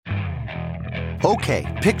Okay,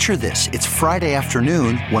 picture this. It's Friday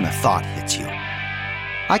afternoon when a thought hits you.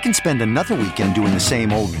 I can spend another weekend doing the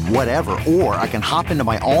same old whatever, or I can hop into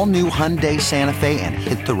my all-new Hyundai Santa Fe and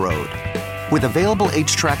hit the road. With available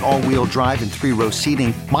H-Track all-wheel drive and 3-row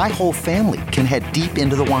seating, my whole family can head deep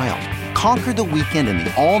into the wild. Conquer the weekend in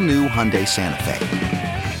the all-new Hyundai Santa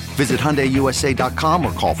Fe. Visit HyundaiUSA.com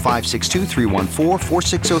or call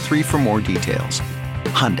 562-314-4603 for more details.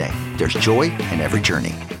 Hyundai, there's joy in every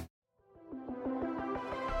journey.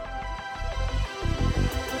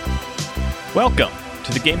 Welcome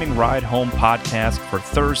to the Gaming Ride Home podcast for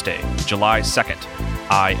Thursday, July 2nd.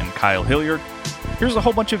 I am Kyle Hilliard. Here's a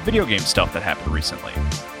whole bunch of video game stuff that happened recently.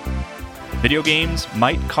 Video games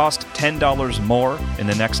might cost $10 more in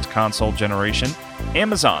the next console generation.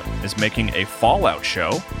 Amazon is making a Fallout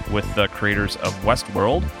show with the creators of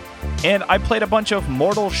Westworld. And I played a bunch of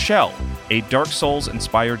Mortal Shell, a Dark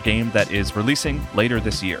Souls-inspired game that is releasing later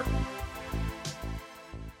this year.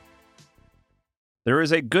 There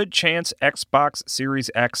is a good chance Xbox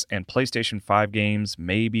Series X and PlayStation 5 games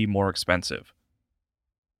may be more expensive.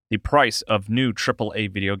 The price of new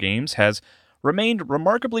AAA video games has remained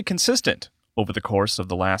remarkably consistent over the course of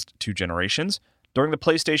the last two generations. During the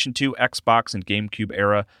PlayStation 2, Xbox, and GameCube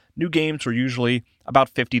era, new games were usually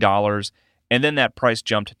about $50, and then that price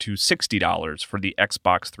jumped to $60 for the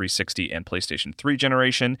Xbox 360 and PlayStation 3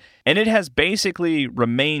 generation, and it has basically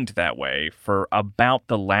remained that way for about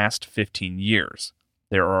the last 15 years.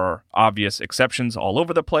 There are obvious exceptions all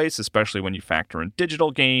over the place, especially when you factor in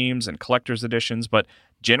digital games and collector's editions, but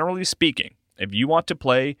generally speaking, if you want to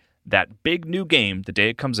play that big new game the day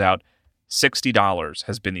it comes out, $60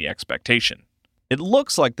 has been the expectation. It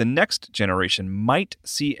looks like the next generation might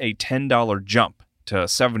see a $10 jump to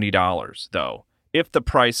 $70, though, if the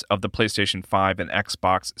price of the PlayStation 5 and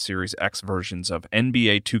Xbox Series X versions of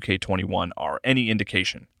NBA 2K21 are any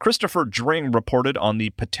indication. Christopher Dring reported on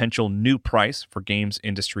the potential new price for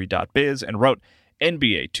GamesIndustry.biz and wrote,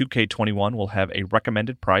 NBA 2K21 will have a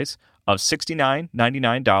recommended price of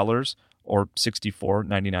 $69.99 or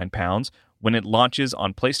 £64.99 when it launches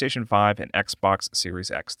on PlayStation 5 and Xbox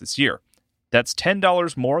Series X this year. That's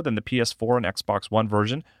 $10 more than the PS4 and Xbox One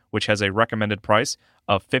version, which has a recommended price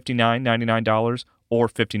of $59.99 or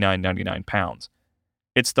 £59.99.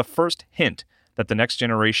 It's the first hint that the next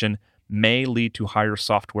generation may lead to higher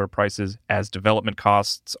software prices as development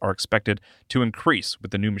costs are expected to increase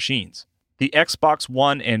with the new machines. The Xbox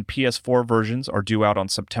One and PS4 versions are due out on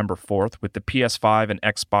September 4th, with the PS5 and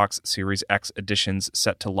Xbox Series X editions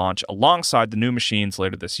set to launch alongside the new machines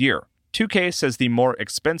later this year. 2K says the more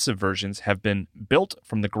expensive versions have been built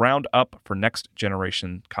from the ground up for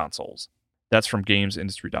next-generation consoles. That's from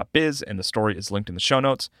GamesIndustry.biz, and the story is linked in the show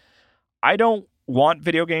notes. I don't want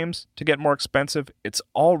video games to get more expensive. It's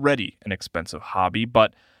already an expensive hobby,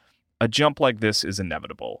 but a jump like this is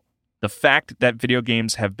inevitable. The fact that video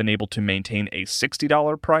games have been able to maintain a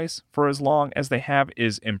 $60 price for as long as they have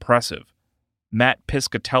is impressive. Matt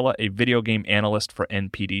Piscatella, a video game analyst for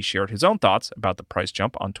NPD, shared his own thoughts about the price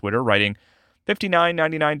jump on Twitter, writing,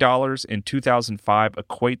 $59.99 in 2005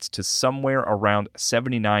 equates to somewhere around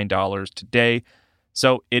 $79 today,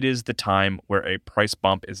 so it is the time where a price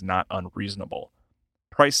bump is not unreasonable.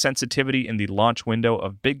 Price sensitivity in the launch window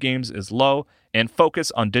of big games is low, and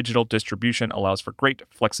focus on digital distribution allows for great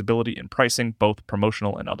flexibility in pricing, both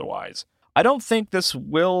promotional and otherwise. I don't think this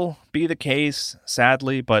will be the case,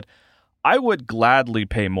 sadly, but I would gladly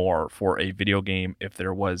pay more for a video game if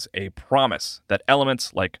there was a promise that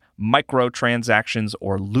elements like microtransactions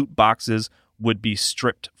or loot boxes would be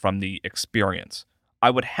stripped from the experience.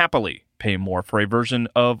 I would happily pay more for a version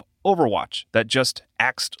of Overwatch that just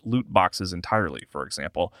axed loot boxes entirely, for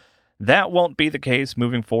example. That won't be the case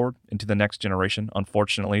moving forward into the next generation,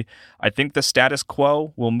 unfortunately. I think the status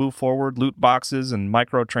quo will move forward, loot boxes and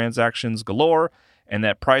microtransactions galore, and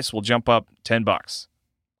that price will jump up $10.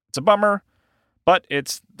 It's a bummer, but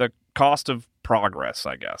it's the cost of progress,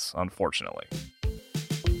 I guess, unfortunately.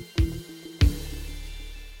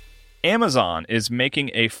 Amazon is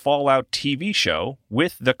making a Fallout TV show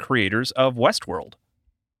with the creators of Westworld.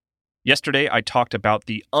 Yesterday, I talked about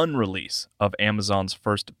the unrelease of Amazon's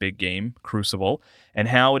first big game, Crucible, and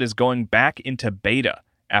how it is going back into beta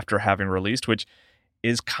after having released, which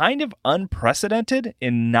is kind of unprecedented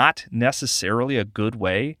in not necessarily a good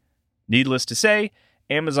way. Needless to say,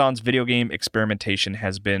 Amazon's video game experimentation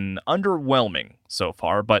has been underwhelming so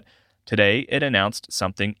far, but today it announced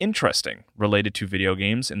something interesting related to video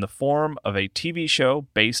games in the form of a TV show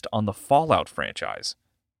based on the Fallout franchise.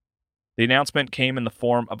 The announcement came in the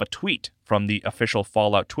form of a tweet from the official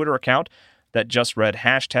Fallout Twitter account that just read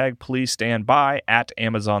 #PleaseStandBy at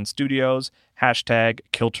Amazon Studios,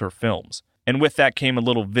 #KilterFilms. And with that came a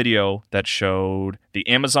little video that showed the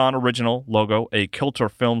Amazon original logo, a Kilter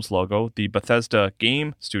Films logo, the Bethesda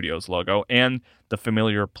Game Studios logo, and the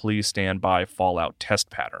familiar Please Stand By Fallout test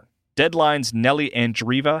pattern. Deadline's Nelly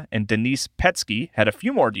Andreeva and Denise Petsky had a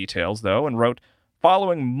few more details, though, and wrote,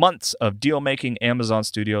 following months of deal-making, Amazon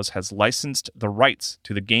Studios has licensed the rights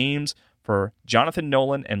to the games for Jonathan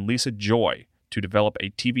Nolan and Lisa Joy to develop a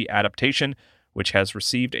TV adaptation, which has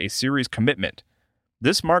received a series commitment.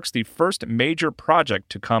 This marks the first major project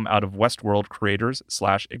to come out of Westworld creators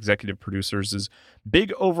 / executive producers'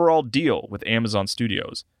 big overall deal with Amazon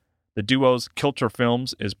Studios. The duo's Kilter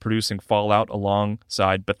Films is producing Fallout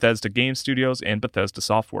alongside Bethesda Game Studios and Bethesda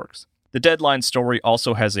Softworks. The Deadline story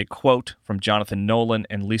also has a quote from Jonathan Nolan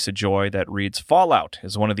and Lisa Joy that reads, Fallout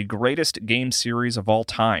is one of the greatest game series of all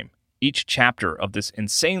time. Each chapter of this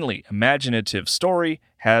insanely imaginative story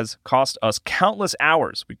has cost us countless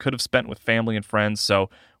hours we could have spent with family and friends, so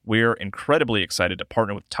we're incredibly excited to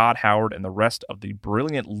partner with Todd Howard and the rest of the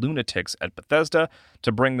brilliant lunatics at Bethesda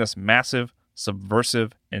to bring this massive,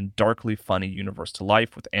 subversive, and darkly funny universe to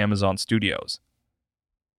life with Amazon Studios.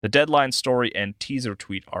 The Deadline story and teaser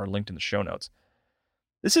tweet are linked in the show notes.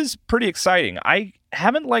 This is pretty exciting. I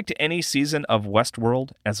haven't liked any season of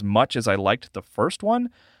Westworld as much as I liked the first one,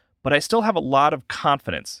 but I still have a lot of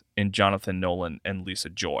confidence in Jonathan Nolan and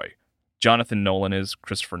Lisa Joy. Jonathan Nolan is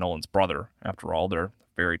Christopher Nolan's brother. After all, they're a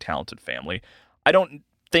very talented family. I don't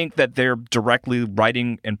think that they're directly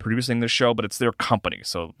writing and producing the show, but it's their company,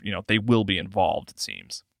 so they will be involved, it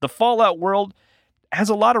seems. The Fallout world has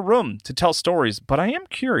a lot of room to tell stories, but I am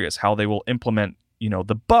curious how they will implement,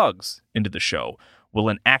 the bugs into the show. Will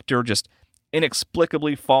an actor just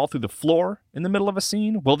inexplicably fall through the floor in the middle of a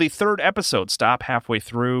scene? Will the third episode stop halfway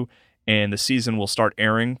through and the season will start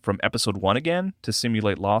airing from episode 1 again to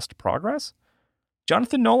simulate lost progress?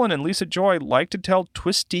 Jonathan Nolan and Lisa Joy like to tell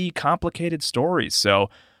twisty, complicated stories, so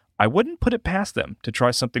I wouldn't put it past them to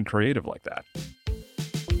try something creative like that.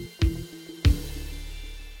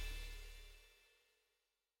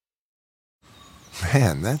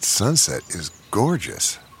 Man, that sunset is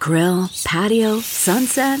gorgeous. Grill, patio,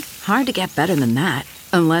 sunset. Hard to get better than that.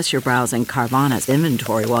 Unless you're browsing Carvana's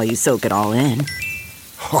inventory while you soak it all in.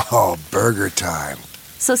 Oh, burger time.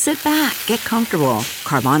 So sit back, get comfortable.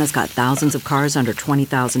 Carvana's got thousands of cars under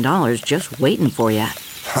 $20,000 just waiting for you.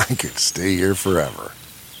 I could stay here forever.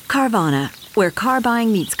 Carvana, where car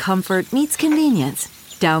buying meets comfort meets convenience.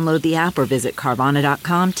 Download the app or visit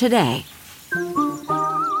Carvana.com today.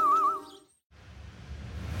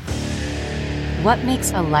 What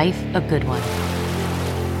makes a life a good one?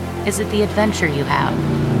 Is it the adventure you have?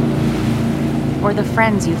 Or the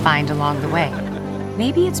friends you find along the way?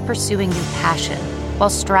 Maybe it's pursuing your passion while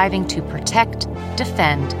striving to protect,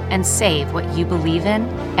 defend, and save what you believe in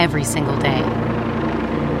every single day.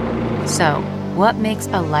 So, what makes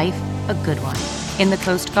a life a good one? In the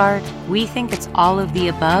Coast Guard, we think it's all of the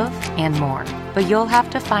above and more, but you'll have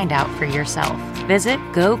to find out for yourself. Visit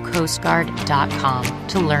gocoastguard.com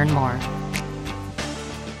to learn more.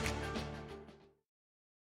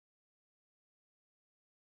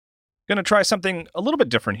 Going to try something a little bit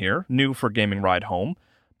different here, new for Gaming Ride Home,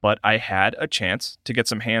 but I had a chance to get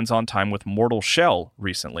some hands-on time with Mortal Shell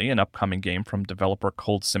recently, an upcoming game from developer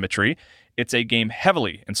Cold Symmetry. It's a game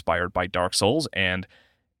heavily inspired by Dark Souls, and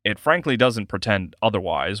it frankly doesn't pretend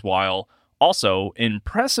otherwise, while also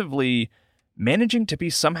impressively managing to be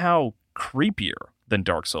somehow creepier than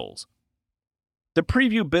Dark Souls. The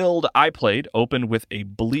preview build I played opened with a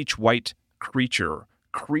bleach white creature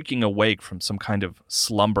creaking awake from some kind of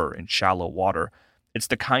slumber in shallow water. It's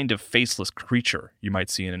the kind of faceless creature you might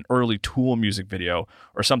see in an early Tool music video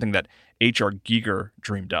or something that H.R. Giger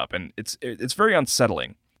dreamed up, and it's very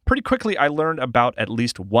unsettling. Pretty quickly, I learned about at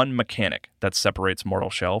least one mechanic that separates Mortal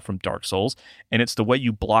Shell from Dark Souls, and it's the way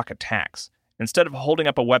you block attacks. Instead of holding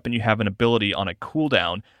up a weapon, you have an ability on a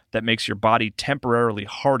cooldown that makes your body temporarily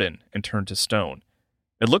harden and turn to stone.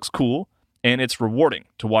 It looks cool, and it's rewarding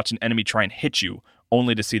to watch an enemy try and hit you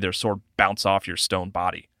only to see their sword bounce off your stone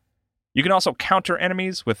body. You can also counter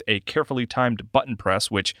enemies with a carefully timed button press,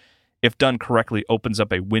 which, if done correctly, opens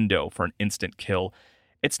up a window for an instant kill.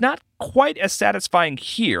 It's not quite as satisfying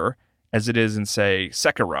here as it is in, say,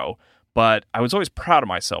 Sekiro, but I was always proud of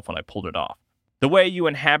myself when I pulled it off. The way you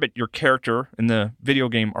inhabit your character in the video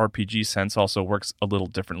game RPG sense also works a little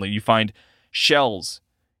differently. You find shells,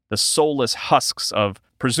 the soulless husks of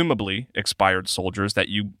presumably expired soldiers that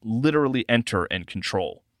you literally enter and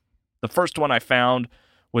control. The first one I found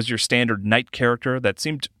was your standard knight character that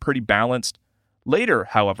seemed pretty balanced. Later,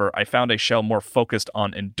 however, I found a shell more focused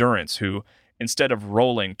on endurance who, instead of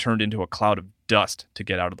rolling, turned into a cloud of dust to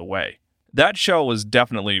get out of the way. That shell was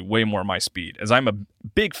definitely way more my speed, as I'm a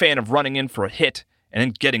big fan of running in for a hit and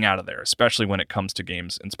then getting out of there, especially when it comes to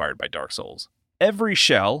games inspired by Dark Souls. Every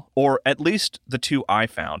shell, or at least the 2 I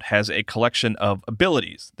found, has a collection of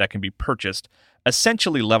abilities that can be purchased,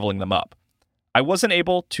 essentially leveling them up. I wasn't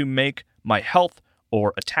able to make my health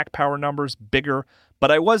or attack power numbers bigger, but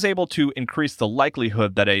I was able to increase the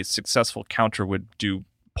likelihood that a successful counter would do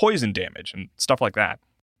poison damage and stuff like that.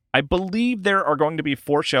 I believe there are going to be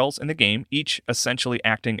 4 shells in the game, each essentially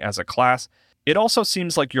acting as a class. It also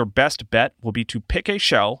seems like your best bet will be to pick a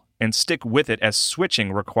shell and stick with it, as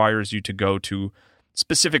switching requires you to go to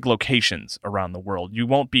specific locations around the world. You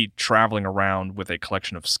won't be traveling around with a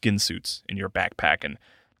collection of skin suits in your backpack and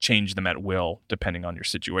change them at will, depending on your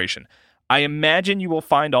situation. I imagine you will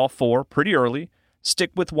find all 4 pretty early,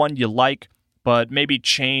 stick with one you like, but maybe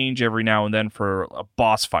change every now and then for a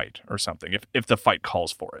boss fight or something, if the fight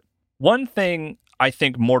calls for it. One thing I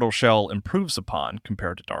think Mortal Shell improves upon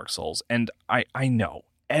compared to Dark Souls, and I know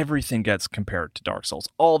everything gets compared to Dark Souls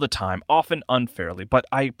all the time, often unfairly, but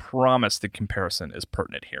I promise the comparison is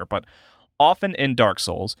pertinent here. But often in Dark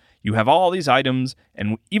Souls, you have all these items,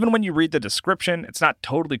 and even when you read the description, it's not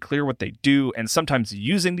totally clear what they do, and sometimes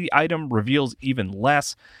using the item reveals even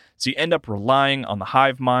less. So you end up relying on the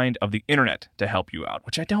hive mind of the internet to help you out,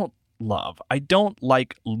 which I don't love. I don't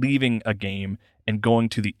like leaving a game and going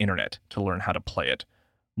to the internet to learn how to play it.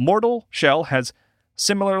 Mortal Shell has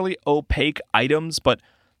similarly opaque items, but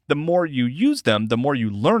the more you use them, the more you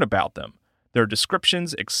learn about them. Their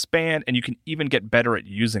descriptions expand, and you can even get better at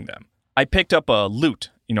using them. I picked up a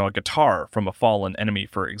lute, a guitar from a fallen enemy,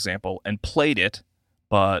 for example, and played it,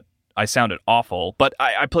 but I sounded awful. But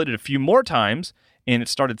I played it a few more times, and it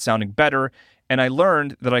started sounding better, and I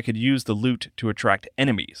learned that I could use the lute to attract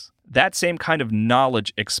enemies. That same kind of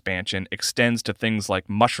knowledge expansion extends to things like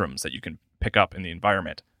mushrooms that you can pick up in the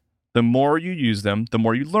environment. The more you use them, the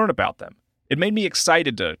more you learn about them. It made me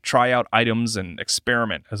excited to try out items and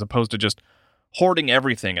experiment, as opposed to just hoarding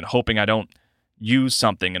everything and hoping I don't use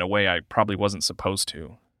something in a way I probably wasn't supposed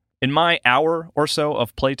to. In my hour or so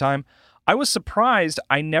of playtime, I was surprised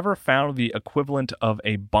I never found the equivalent of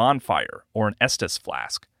a bonfire or an Estus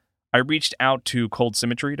flask. I reached out to Cold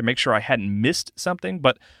Symmetry to make sure I hadn't missed something,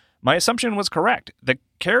 but my assumption was correct. The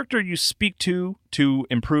character you speak to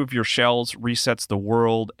improve your shells resets the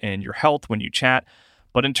world and your health when you chat,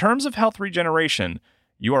 but in terms of health regeneration,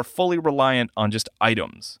 you are fully reliant on just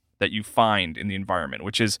items that you find in the environment,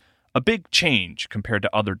 which is a big change compared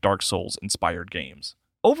to other Dark Souls-inspired games.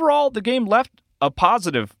 Overall, the game left a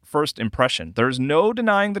positive first impression. There's no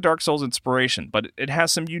denying the Dark Souls inspiration, but it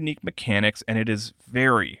has some unique mechanics, and it is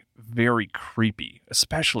very, very creepy,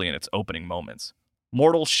 especially in its opening moments.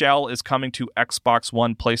 Mortal Shell is coming to Xbox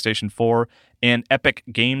One, PlayStation 4, and Epic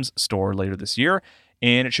Games Store later this year,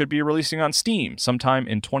 and it should be releasing on Steam sometime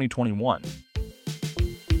in 2021.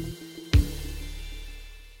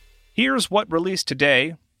 Here's what released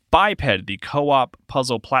today. Biped, the co-op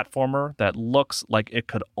puzzle platformer that looks like it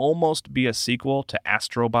could almost be a sequel to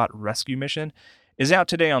Astrobot Rescue Mission, is out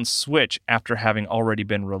today on Switch after having already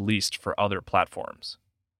been released for other platforms.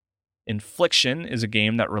 Infliction is a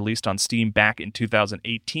game that released on Steam back in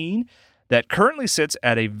 2018 that currently sits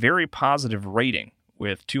at a very positive rating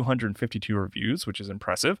with 252 reviews, which is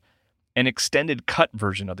impressive. An extended cut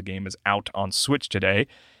version of the game is out on Switch today,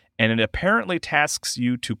 and it apparently tasks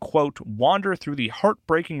you to, quote, wander through the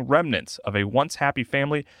heartbreaking remnants of a once happy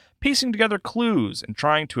family, piecing together clues and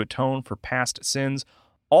trying to atone for past sins,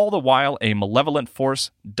 all the while a malevolent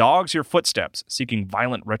force dogs your footsteps, seeking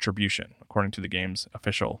violent retribution, according to the game's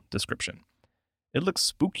official description. It looks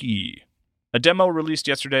spooky. A demo released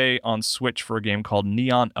yesterday on Switch for a game called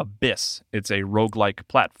Neon Abyss. It's a roguelike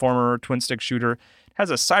platformer, twin-stick shooter. It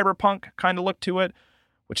has a cyberpunk kind of look to it,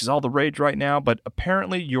 which is all the rage right now, but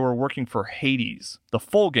apparently you're working for Hades. The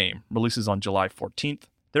full game releases on July 14th.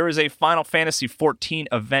 There is a Final Fantasy XIV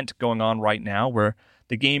event going on right now where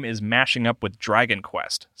the game is mashing up with Dragon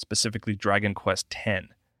Quest, specifically Dragon Quest X.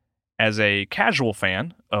 As a casual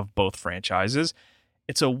fan of both franchises,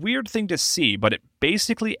 it's a weird thing to see, but it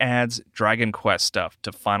basically adds Dragon Quest stuff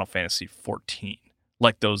to Final Fantasy XIV,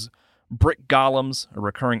 like those brick golems, a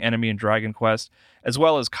recurring enemy in Dragon Quest, as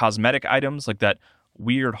well as cosmetic items like that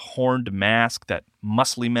weird horned mask that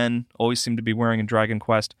muscly men always seem to be wearing in Dragon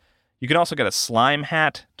Quest. You can also get a slime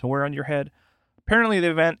hat to wear on your head. Apparently the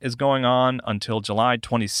event is going on until July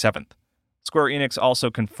 27th. Square Enix also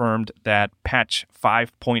confirmed that patch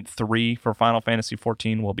 5.3 for Final Fantasy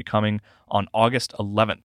XIV will be coming on August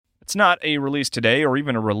 11th. It's not a release today or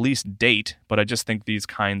even a release date, but I just think these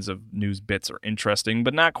kinds of news bits are interesting,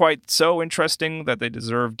 but not quite so interesting that they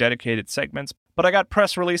deserve dedicated segments. But I got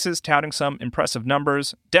press releases touting some impressive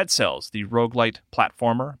numbers. Dead Cells, the roguelite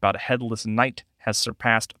platformer about a headless knight, has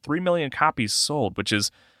surpassed 3 million copies sold, which is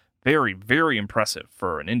very, very impressive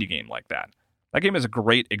for an indie game like that. That game is a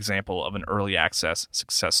great example of an early access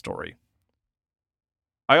success story.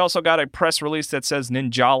 I also got a press release that says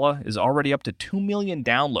Ninjala is already up to 2 million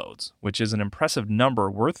downloads, which is an impressive number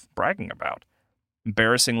worth bragging about.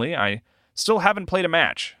 Embarrassingly, I still haven't played a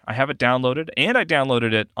match. I have it downloaded, and I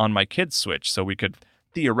downloaded it on my kid's Switch so we could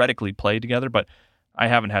theoretically play together, but I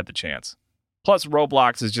haven't had the chance. Plus,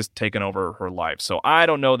 Roblox has just taken over her life, so I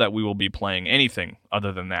don't know that we will be playing anything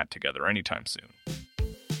other than that together anytime soon.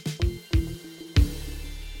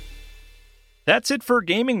 That's it for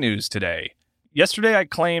gaming news today. Yesterday I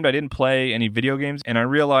claimed I didn't play any video games, and I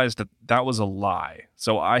realized that that was a lie,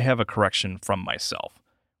 so I have a correction from myself.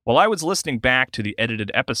 While I was listening back to the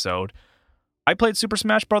edited episode, I played Super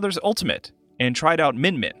Smash Bros. Ultimate and tried out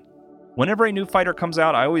Min Min. Whenever a new fighter comes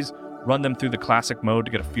out, I always run them through the classic mode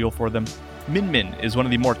to get a feel for them. Min Min is one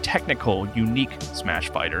of the more technical, unique Smash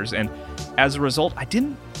fighters, and as a result, I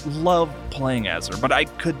didn't love playing as her, but I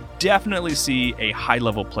could definitely see a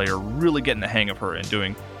high-level player really getting the hang of her and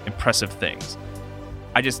doing impressive things.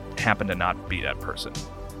 I just happen to not be that person.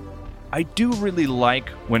 I do really like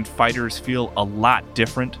when fighters feel a lot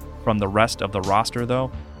different from the rest of the roster,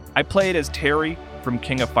 though. I played as Terry from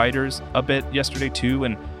King of Fighters a bit yesterday, too,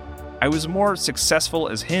 and I was more successful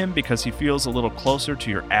as him because he feels a little closer to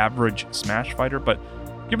your average Smash fighter, but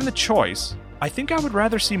given the choice, I think I would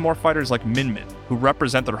rather see more fighters like Min Min, who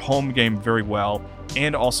represent their home game very well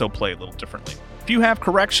and also play a little differently. If you have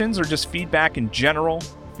corrections or just feedback in general,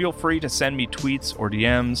 feel free to send me tweets or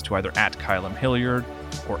DMs to either @KyleMHilliard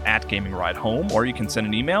or @GamingRideHome, or you can send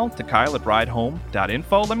an email to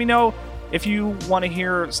kyle@ridehome.info. Let me know if you want to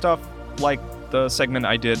hear stuff like the segment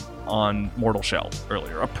I did on Mortal Shell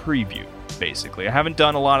earlier, a preview, basically. I haven't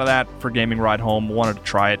done a lot of that for Gaming Ride Home, wanted to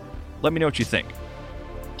try it. Let me know what you think.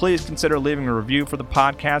 Please consider leaving a review for the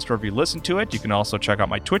podcast, or if you listen to it, you can also check out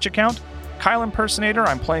my Twitch account, Kyle Impersonator.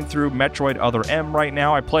 I'm playing through Metroid Other M right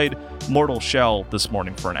now. I played Mortal Shell this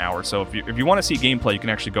morning for an hour, so if you want to see gameplay, you can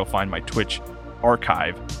actually go find my Twitch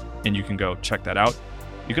archive, and you can go check that out.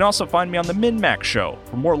 You can also find me on the MinMax Show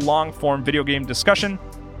for more long-form video game discussion.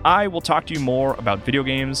 I will talk to you more about video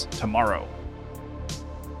games tomorrow.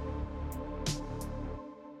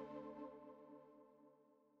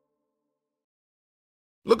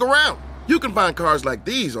 Look around. You can find cars like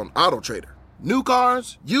these on AutoTrader. New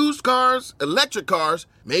cars, used cars, electric cars,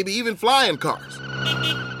 maybe even flying cars.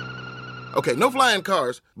 Okay, no flying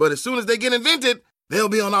cars, but as soon as they get invented, they'll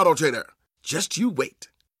be on AutoTrader. Just you wait.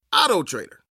 AutoTrader.